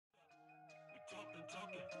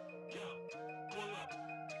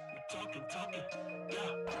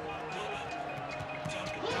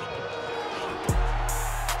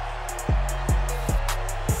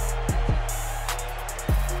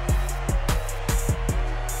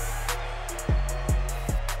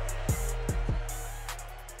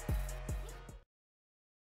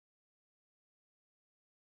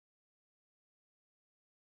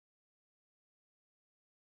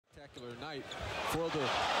Spectacular night for the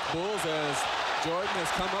Bulls as Jordan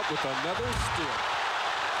has come up with another steal.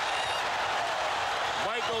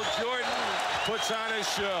 Michael Jordan puts on a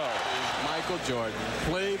show. Michael Jordan,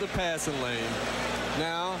 play the passing lane.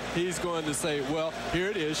 Now he's going to say, well, here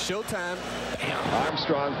it is, showtime.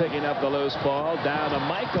 Armstrong picking up the loose ball, down to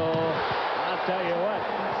Michael. I'll tell you what,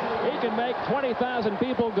 he can make 20,000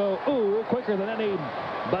 people go ooh quicker than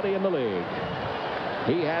anybody in the league.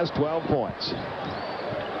 He has 12 points.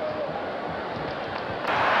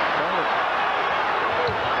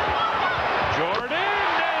 Jordan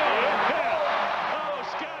nailed it. Oh,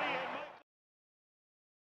 Scotty and Michael.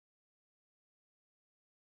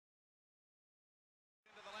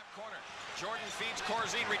 Into the left corner. Jordan feeds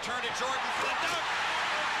Corzine. Return to Jordan for the dunk.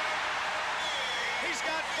 He's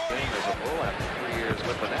got 4. As a Bull after 3 years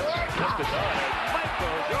with the Nets. Just as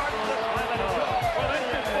Michael Jordan with 11. Well, that's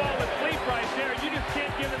just fall asleep right there. You just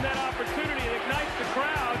can't give him that opportunity. It ignites the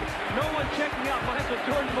crowd. No one checking out Michael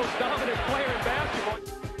Jordan, the most dominant player in basketball.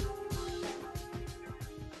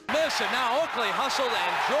 Miss, and now Oakley hustled,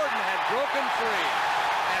 and Jordan had broken free.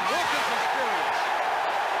 And Wilkins was furious.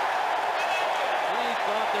 He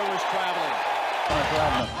thought there was traveling.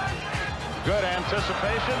 Good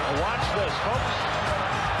anticipation. Watch this, folks.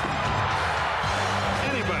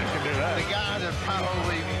 Anybody can do that. The guy that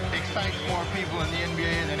probably excites more people in the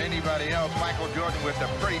NBA than anybody else, Michael Jordan, with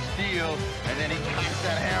the pretty steal, and then he cocks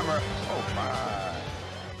that hammer. Oh, my.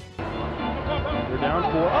 We're down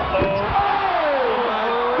 4. Uh-oh.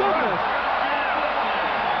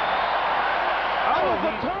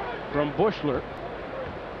 From Bushler.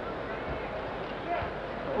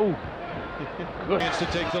 Oh, good. Chance to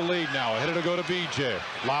take the lead now. Ahead to go to BJ.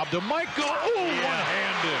 Lob to Michael. Oh,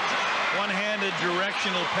 one-handed. One-handed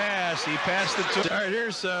directional pass. He passed it to. All right,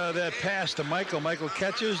 here's that pass to Michael. Michael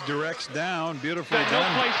catches, directs down. Beautifully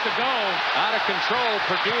done. No place to go. Out of control.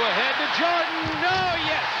 Purdue ahead to Jordan. No,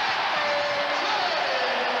 yes.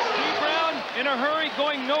 G. Brown in a hurry,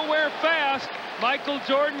 going nowhere fast. Michael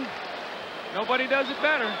Jordan. Nobody does it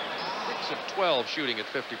better. 6 of 12 shooting at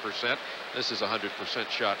 50%. This is a 100%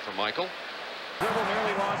 shot for Michael. Dribble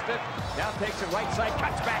nearly lost it. Now takes it right side,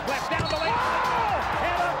 cuts back left, down the lane. Oh!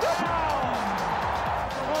 And a foul!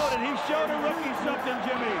 Oh, did he show the rookie something,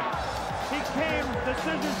 Jimmy? He came, the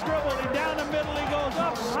scissors dribbled, and down the middle he goes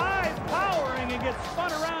up, high powering, and gets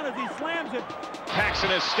spun around as he slams it.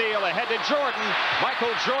 Paxson is steal ahead to Jordan.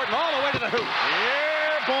 Michael Jordan all the way to the hoop.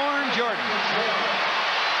 Airborne Jordan.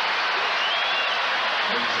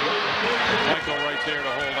 Michael right there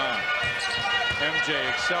to hold on. MJ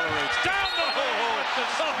accelerates down the hole.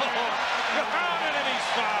 Grounded and he's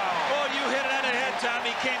fouled. Oh, you hit it on the head, Tom.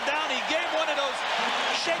 He came down. He gave one of those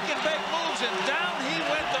shake and bake moves, and down he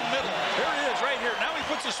went the middle. Here it is, right here. Now he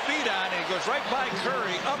puts the speed on, and he goes right by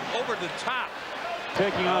Curry, up over the top.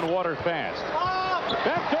 Taking on water fast.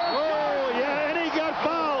 Back there. Oh, yeah, and he got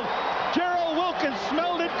fouled. Gerald Wilkins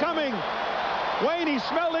smelled it coming. Wayne, he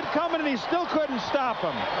smelled it coming, and he still couldn't stop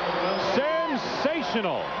him.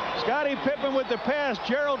 Sensational. Scottie Pippen with the pass.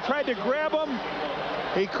 Gerald tried to grab him.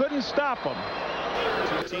 He couldn't stop him.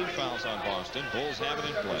 2 team fouls on Boston. Bulls have it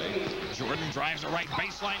in play. Jordan drives the right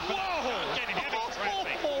baseline. Getting heavy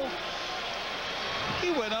traffic.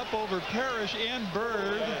 He went up over Parrish and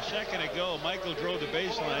Bird. A second ago, Michael drove the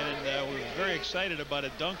baseline, and we were very excited about a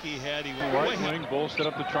dunk he had. He went Right wing, Bulls set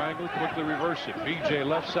up the triangle, quickly reverse it. BJ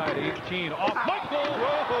left side, 18, off Michael.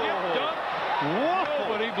 Whoa! Whoa!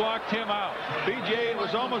 But he blocked him out. BJ, it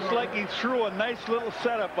was almost like he threw a nice little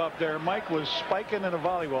setup up there. Mike was spiking in a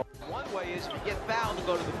volleyball. One way is if you get fouled to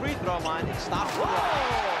go to the free throw line and stop. Whoa!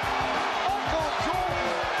 Michael Jordan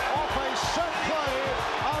off a set play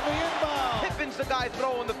on the inbound. Pippen's the guy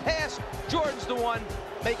throwing the pass. Jordan's the one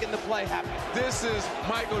making the play happen. This is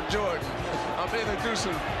Michael Jordan. I'm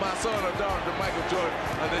introducing my son or daughter to Michael Jordan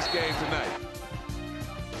on this game tonight.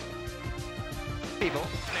 People.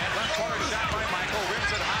 And left corner shot by Michael.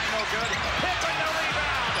 Rims it high, no good. Pippen the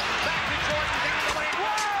rebound. Back to Jordan down the lane.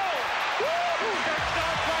 Whoa! Woo!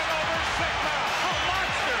 Touchdown by over Sigma. A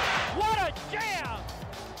monster. What a jam!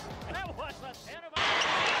 That was a 10 of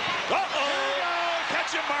Uh-oh!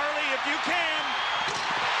 Catch him, Marley, if you can.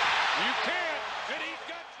 You can't. And he's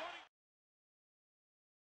got 20.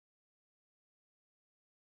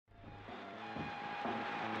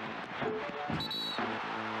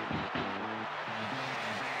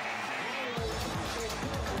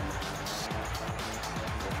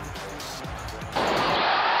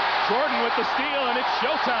 Jordan with the steal, and it's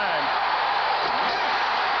showtime.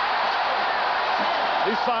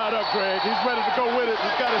 He's fired up, Greg. He's ready to go with it.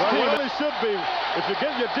 He's got his team. Well, he should be. If you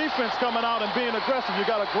get your defense coming out and being aggressive, you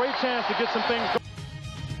got a great chance to get some things going.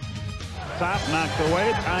 Top knocked away.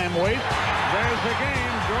 Time waits. There's the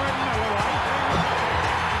game. Jordan a little icing.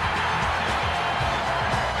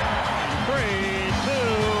 3,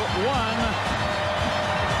 2, 1.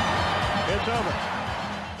 It's over.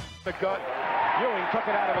 The gut. Ewing took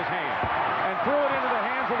it out of his hand and threw it into the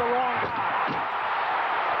hands of the wrong guy.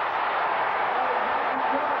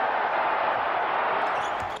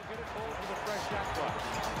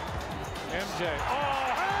 MJ.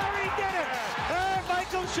 Oh, he did it! Oh,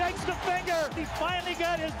 Michael shakes the finger. He finally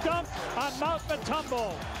got his dunk on Mount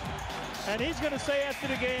Matumbo. And he's going to say after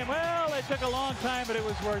the game, well, it took a long time, but it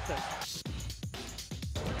was worth it.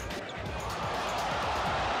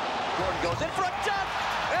 Jordan goes in for a dunk,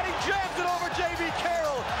 and he jams it over J.B.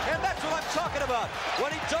 Carroll. And that's what I'm talking about.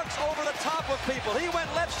 When he dunks over the top of people, he went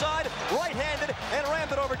left side, right-handed, and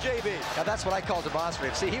rammed it over J.B. Now, that's what I call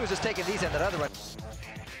demonstrative. See, he was just taking these in that other one.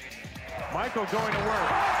 Michael going to work.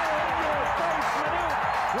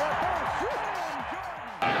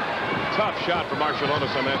 Tough shot for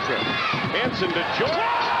Marciulionis on that trip. Hanson to Jordan.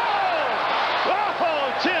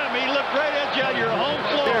 Oh, Tim, he looked right at you on your home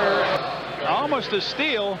floor. Almost a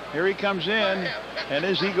steal. Here he comes in, and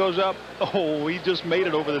as he goes up, oh, he just made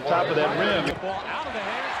it over the top of that rim. The ball out of the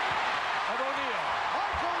hands of O'Neal.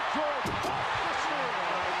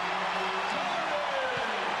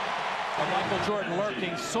 Michael Jordan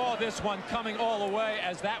lurking, saw this one coming all the way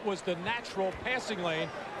as that was the natural passing lane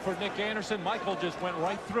for Nick Anderson. Michael just went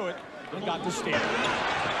right through it and got the steal. Joe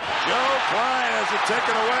Klein has it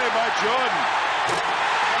taken away by Jordan.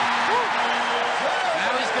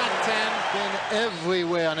 Now he's got 10, been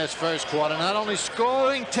everywhere in this first quarter. Not only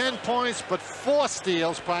scoring 10 points, but 4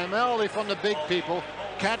 steals, primarily from the big people,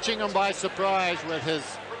 catching them by surprise with his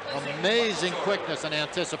amazing quickness and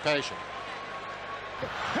anticipation.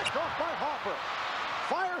 Picked off by Hopper.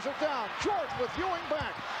 Fires it down. Jordan with Ewing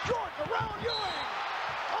back. Jordan around Ewing.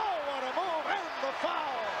 Oh, what a move. And the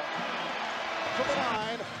foul. To the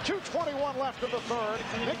line. 2:21 left in the third.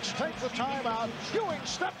 Knicks take the timeout. Ewing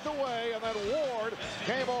stepped away, and then Ward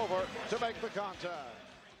came over to make the contact.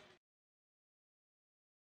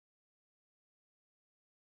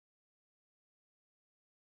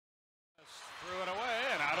 Threw it away,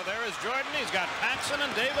 and out of there is Jordan. He's got Paxson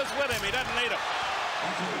and Davis with him. He doesn't need him.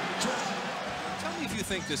 Tell me if you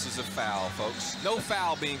think this is a foul, folks. No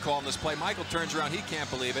foul being called in this play. Michael turns around. He can't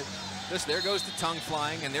believe it. There goes the tongue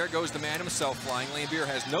flying, and there goes the man himself flying. Lambier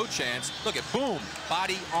has no chance. Look at, boom,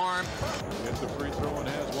 body, arm. Gets the free throw and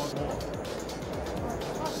has one more.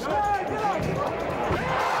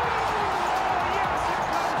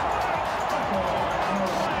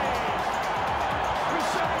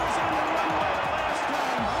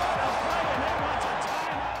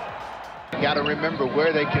 Got to remember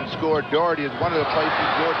where they can score. Doherty is one of the places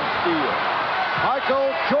Jordan steals.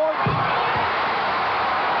 Michael Jordan.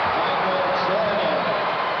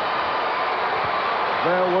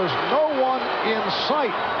 There was no one in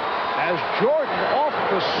sight as Jordan off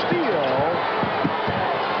the steal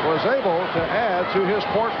was able to add to his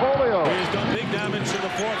portfolio. He's done big damage in the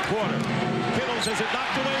fourth quarter. Kittles has it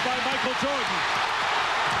knocked away by Michael Jordan.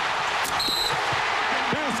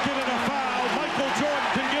 Basket and a foul. Michael Jordan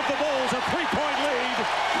can give the Bulls a 3-point lead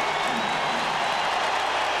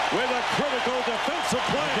with a critical defensive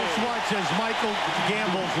play. Just watch as Michael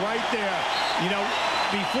gambles right there. You know,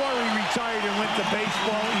 before he retired and went to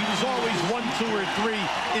baseball, he was always 1, 2, or 3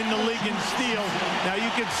 in the league in steals. Now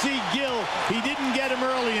you can see Gill, he didn't get him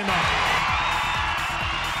early enough.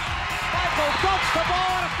 Michael dunks the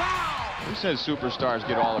ball and a foul. He says superstars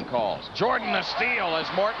get all the calls. Jordan the steal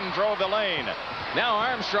as Morton drove the lane. Now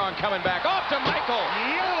Armstrong coming back off to Michael.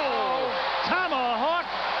 Yo! Tomahawk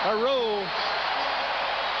a roll.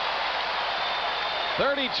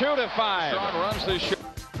 32-5. Armstrong runs this show.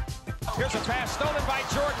 Here's a pass stolen by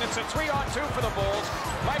Jordan. It's a 3-on-2 for the Bulls.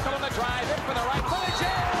 Michael on the drive, in for the right. For the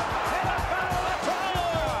jam! And a foul, that's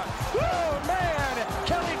all! Oh, man!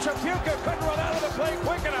 Kelly Tripucka couldn't run out of the play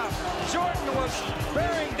quick enough. Jordan was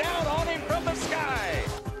bearing down on him from the sky.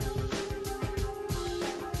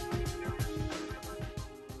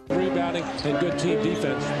 Rebounding and good team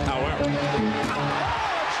defense, however.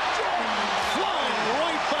 Flying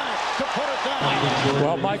right back to put it that.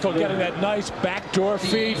 Well, Michael getting that nice backdoor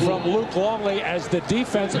feed from Luke Longley as the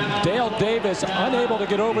defense, Dale Davis, unable to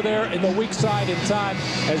get over there in the weak side in time,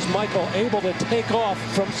 as Michael able to take off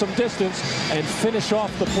from some distance and finish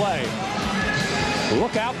off the play.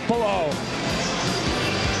 Look out below.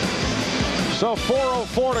 So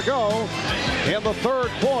 4:04 to go in the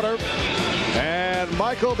third quarter. And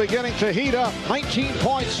Michael beginning to heat up. 19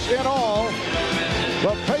 points in all.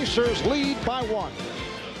 The Pacers lead by 1.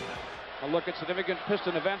 A look at significant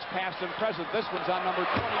Piston events, past and present. This one's on number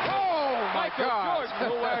 20. Oh, my Michael God.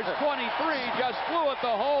 Jordan, who wears 23, just flew at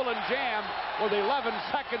the hole and jammed with 11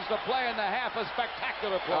 seconds to play in the half. A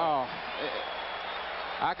spectacular play. Oh,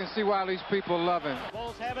 I can see why these people love him.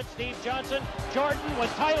 Bulls have it. Steve Johnson. Jordan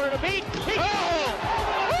with Tyler to beat.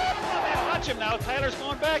 Watch him now. Tyler's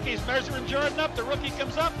going back. He's measuring Jordan up. The rookie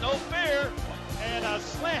comes up. No fear. And a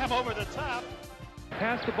slam over the top.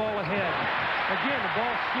 Pass the ball ahead. Again, the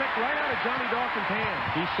ball slipped right out of Johnny Dawkins'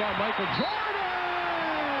 hand. He saw Michael Jordan!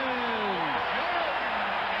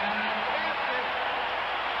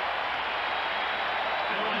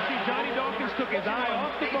 You see, Johnny Dawkins took his eye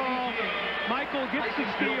off the ball. Michael gets the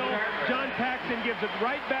steal. John Paxson gives it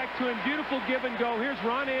right back to him. Beautiful give and go. Here's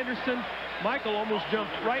Ron Anderson. Michael almost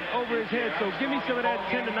jumped right over his head, so give me some of that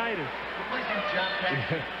tendonitis.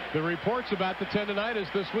 The reports about the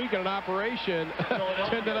tendonitis this week in an operation.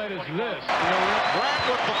 Tendonitis this. Grant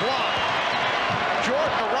with the block.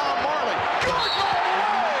 Jordan around Marley. Jordan all the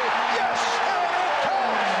way! Yes! And it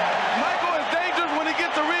counts! Michael is dangerous when he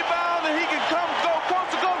gets the rebound and he can come, go,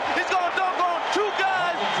 wants to go. He's going to dunk on 2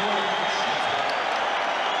 guys.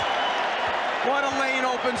 What a lane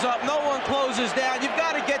opens up. No one closes down. You've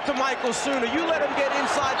got to get to Michael sooner. You let him get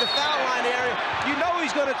inside the foul line area. You know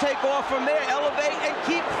he's going to take off from there, elevate, and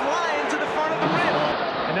keep flying to the front of the rim.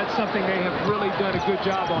 And that's something they have really done a good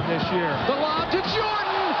job on this year. The lob to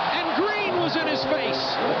Jordan, and Green was in his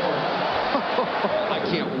face. I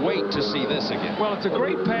can't wait to see this again. Well, it's a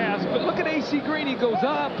great pass, but look at A.C. Green. He goes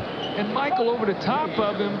up, and Michael over the top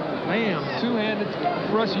of him. Bam, two-handed.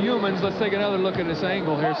 For us humans, let's take another look at this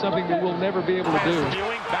angle here, something that we'll never be able to do.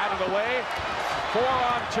 Ewing batted away. 4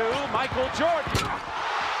 on 2. Michael Jordan.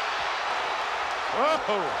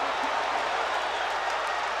 Whoa.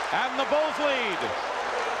 And the Bulls lead.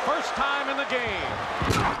 First time in the game.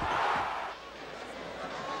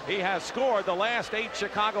 He has scored the last 8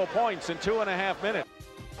 Chicago points in 2.5 minutes.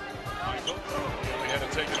 Michael, we had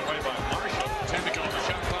it taken away by Marshall. 10 to go on the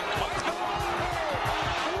shot clock.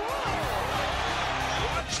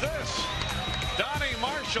 Watch this. Donnie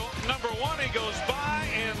Marshall, number 1, he goes by,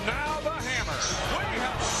 and now the hammer. We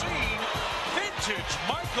have seen vintage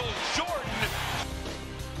Michael Jordan.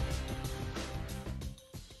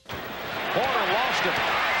 Porter lost it.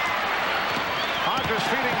 Hodges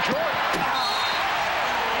feeding Jordan.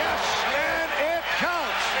 Yes, and it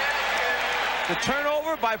counts. The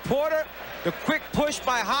turnover by Porter, the quick push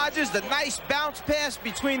by Hodges, the nice bounce pass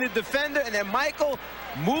between the defender, and then Michael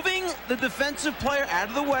moving the defensive player out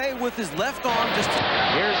of the way with his left arm.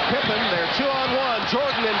 Here's Pippen. They're 2 on 1.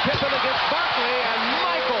 Jordan and Pippen against Barkley, and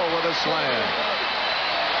Michael with a slam.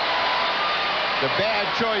 The bad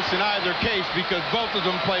choice in either case, because both of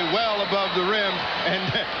them play well above the rim, and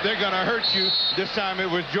they're going to hurt you. This time it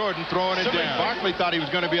was Jordan throwing it down. Barkley thought he was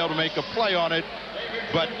going to be able to make a play on it,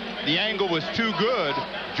 but the angle was too good.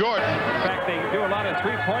 Jordan. In fact, they do a lot of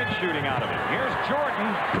three-point shooting out of it. Here's Jordan.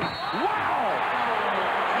 Wow!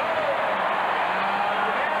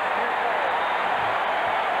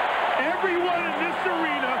 Everyone in this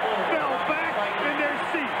arena fell back in their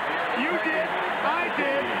seat. You did, I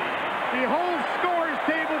did. The whole scorers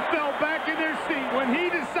table fell back in their seat. When he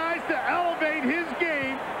decides to elevate his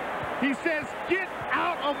game, he says, "Get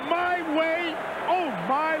out of my way." Oh,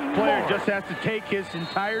 my Lord. Player just has to take his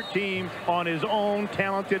entire team on his own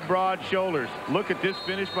talented broad shoulders. Look at this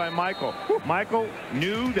finish by Michael. Michael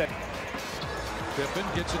knew that. Pippen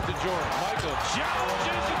gets it to Jordan. Michael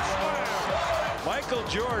challenges and slams. Michael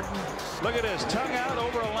Jordan, look at this, tongue out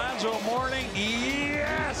over Alonzo Mourning.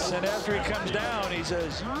 Yes! And after he comes down, he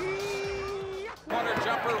says, Corner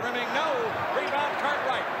jumper rimming, no. Rebound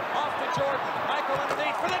Cartwright. Off to Jordan. Michael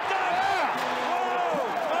underneath for the dunk.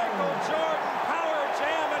 Whoa! Michael Jordan, power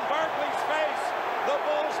jam in Barkley's face. The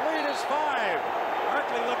Bulls lead is 5.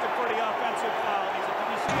 Barkley looking for the offensive foul. Did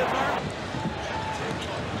you see his arm?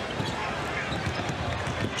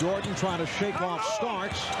 Jordan trying to shake off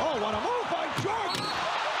Starks. Oh, what a move by Jordan!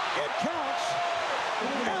 It counts.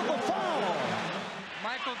 And the foul.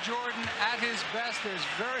 Michael Jordan at his best. There's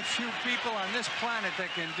very few people on this planet that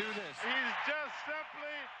can do this. He's